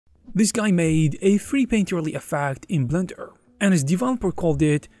This guy made a free painterly effect in Blender, and his developer called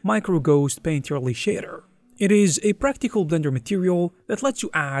it Micro Ghost Painterly Shader. It is a practical Blender material that lets you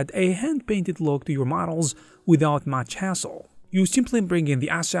add a hand-painted look to your models without much hassle. You simply bring in the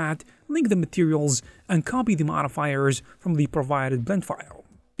asset, link the materials, and copy the modifiers from the provided blend file.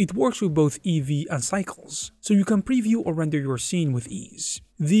 It works with both EV and cycles, so you can preview or render your scene with ease.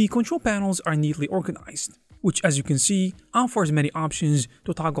 The control panels are neatly organized, which, as you can see, offers many options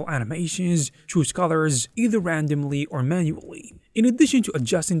to toggle animations, choose colors, either randomly or manually, in addition to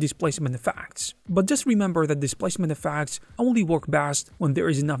adjusting displacement effects. But just remember that displacement effects only work best when there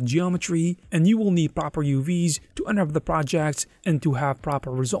is enough geometry, and you will need proper UVs to enter the projects and to have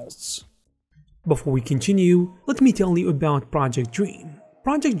proper results. Before we continue, let me tell you about Project Dream.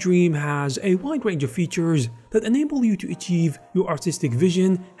 Project Dream has a wide range of features that enable you to achieve your artistic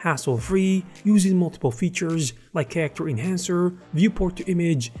vision hassle-free using multiple features like Character Enhancer, Viewport to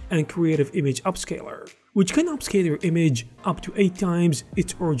Image, and Creative Image Upscaler, which can upscale your image up to 8 times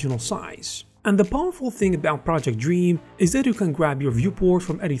its original size. And the powerful thing about Project Dream is that you can grab your viewport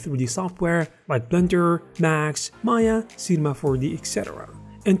from any 3D software like Blender, Max, Maya, Cinema 4D, etc.,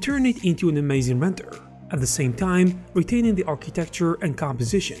 and turn it into an amazing render, at the same time retaining the architecture and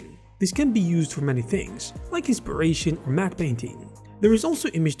composition. This can be used for many things, like inspiration or matte painting. There is also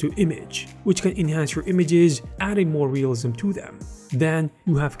image to image, which can enhance your images, adding more realism to them. Then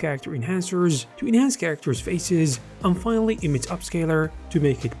you have character enhancers to enhance characters' faces, and finally image upscaler to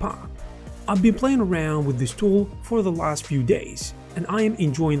make it pop. I've been playing around with this tool for the last few days, and I am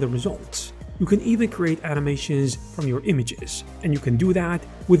enjoying the results. You can even create animations from your images, and you can do that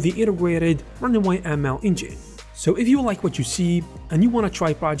with the integrated Runway ML engine. So if you like what you see and you want to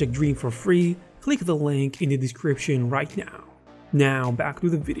try Project Dream for free, click the link in the description right now. Now back to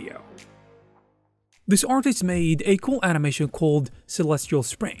the video. This artist made a cool animation called Celestial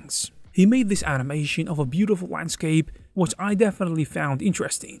Springs. He made this animation of a beautiful landscape, which I definitely found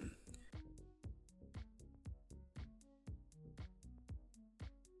interesting.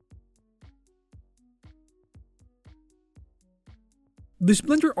 This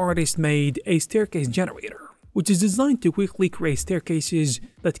Blender artist made a staircase generator, which is designed to quickly create staircases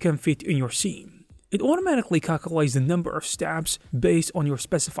that can fit in your scene. It automatically calculates the number of steps based on your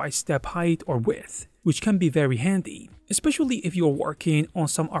specified step height or width, which can be very handy, especially if you're working on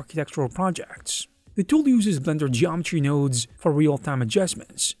some architectural projects. The tool uses Blender geometry nodes for real-time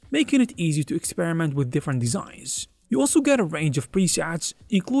adjustments, making it easy to experiment with different designs. You also get a range of presets,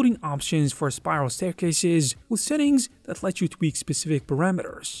 including options for spiral staircases with settings that let you tweak specific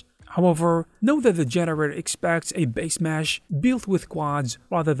parameters. However, note that the generator expects a base mesh built with quads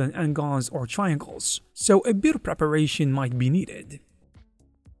rather than n-gons or triangles, so a bit of preparation might be needed.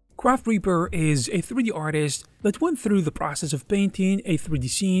 Craft Reaper is a 3D artist that went through the process of painting a 3D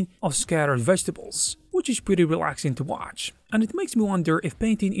scene of scattered vegetables, which is pretty relaxing to watch, and it makes me wonder if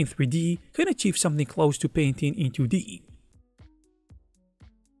painting in 3D can achieve something close to painting in 2D.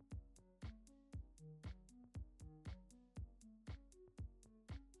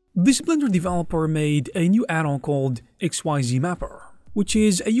 This Blender developer made a new add-on called Xyz Mapper, which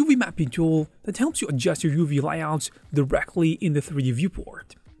is a UV mapping tool that helps you adjust your UV layouts directly in the 3D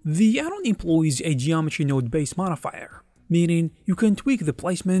viewport. The add-on employs a geometry node-based modifier, meaning you can tweak the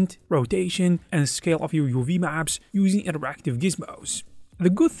placement, rotation, and scale of your UV maps using interactive gizmos. The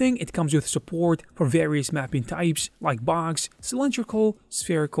good thing, it comes with support for various mapping types like box, cylindrical,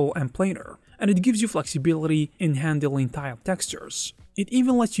 spherical, and planar, and it gives you flexibility in handling tile textures. It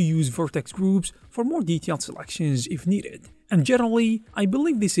even lets you use vertex groups for more detailed selections if needed. And generally, I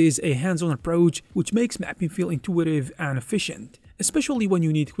believe this is a hands-on approach which makes mapping feel intuitive and efficient, especially when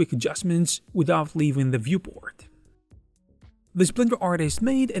you need quick adjustments without leaving the viewport. This Blender artist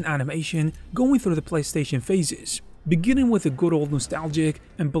made an animation going through the PlayStation phases, beginning with the good old nostalgic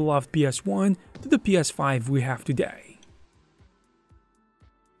and beloved PS1 to the PS5 we have today.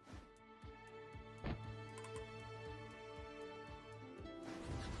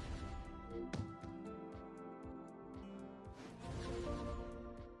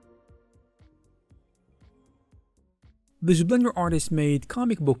 This Blender artist made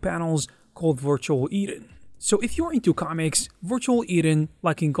comic book panels called Virtual Eden. So if you're into comics, Virtual Eden,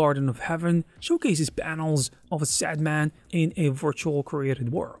 like in Garden of Heaven, showcases panels of a sad man in a virtual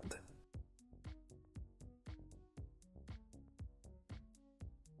created world.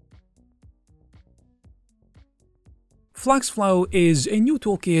 Flaxflow is a new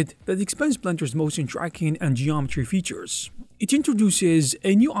toolkit that expands Blender's motion tracking and geometry features. It introduces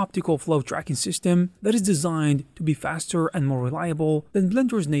a new optical flow tracking system that is designed to be faster and more reliable than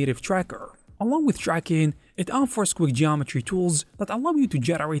Blender's native tracker. Along with tracking, It offers quick geometry tools that allow you to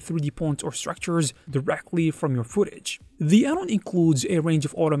generate 3D points or structures directly from your footage. The add-on includes a range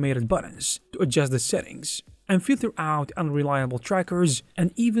of automated buttons to adjust the settings and filter out unreliable trackers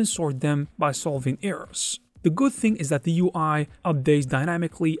and even sort them by solving errors. The good thing is that the UI updates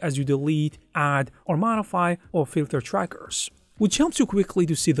dynamically as you delete, add, or modify or filter trackers, which helps you quickly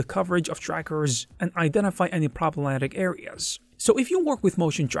to see the coverage of trackers and identify any problematic areas. So if you work with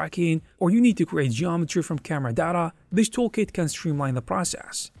motion tracking or you need to create geometry from camera data, this toolkit can streamline the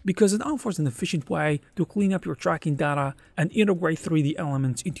process because it offers an efficient way to clean up your tracking data and integrate 3D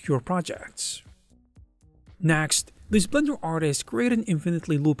elements into your projects. Next, this Blender artist created an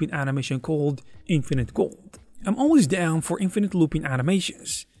infinitely looping animation called Infinite Gold. I'm always down for infinite looping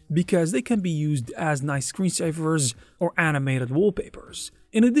animations because they can be used as nice screensavers or animated wallpapers,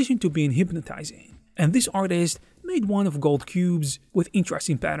 in addition to being hypnotizing. And this artist made one of gold cubes with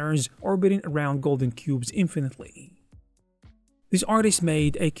interesting patterns orbiting around golden cubes infinitely. This artist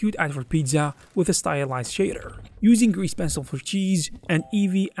made a cute advert pizza with a stylized shader, using grease pencil for cheese and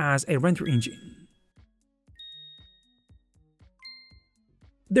Eevee as a render engine.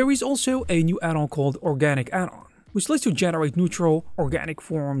 There is also a new add-on called Organic Addon, which lets you generate neutral, organic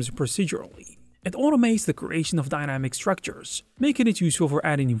forms procedurally. It automates the creation of dynamic structures, making it useful for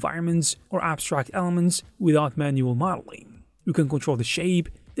adding environments or abstract elements without manual modeling. You can control the shape,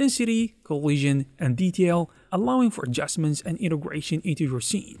 density, collision, and detail, allowing for adjustments and integration into your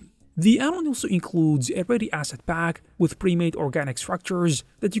scene. The add-on also includes a ready asset pack with pre-made organic structures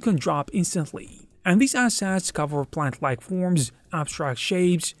that you can drop instantly. And these assets cover plant-like forms, abstract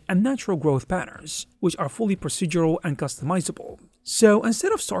shapes, and natural growth patterns, which are fully procedural and customizable. So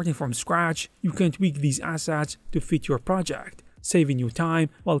instead of starting from scratch, you can tweak these assets to fit your project, saving you time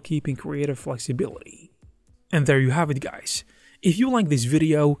while keeping creative flexibility. And there you have it, guys. If you like this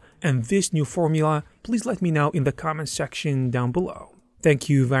video and this new formula, please let me know in the comment section down below. Thank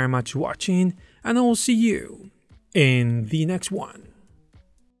you very much for watching, and I will see you in the next one.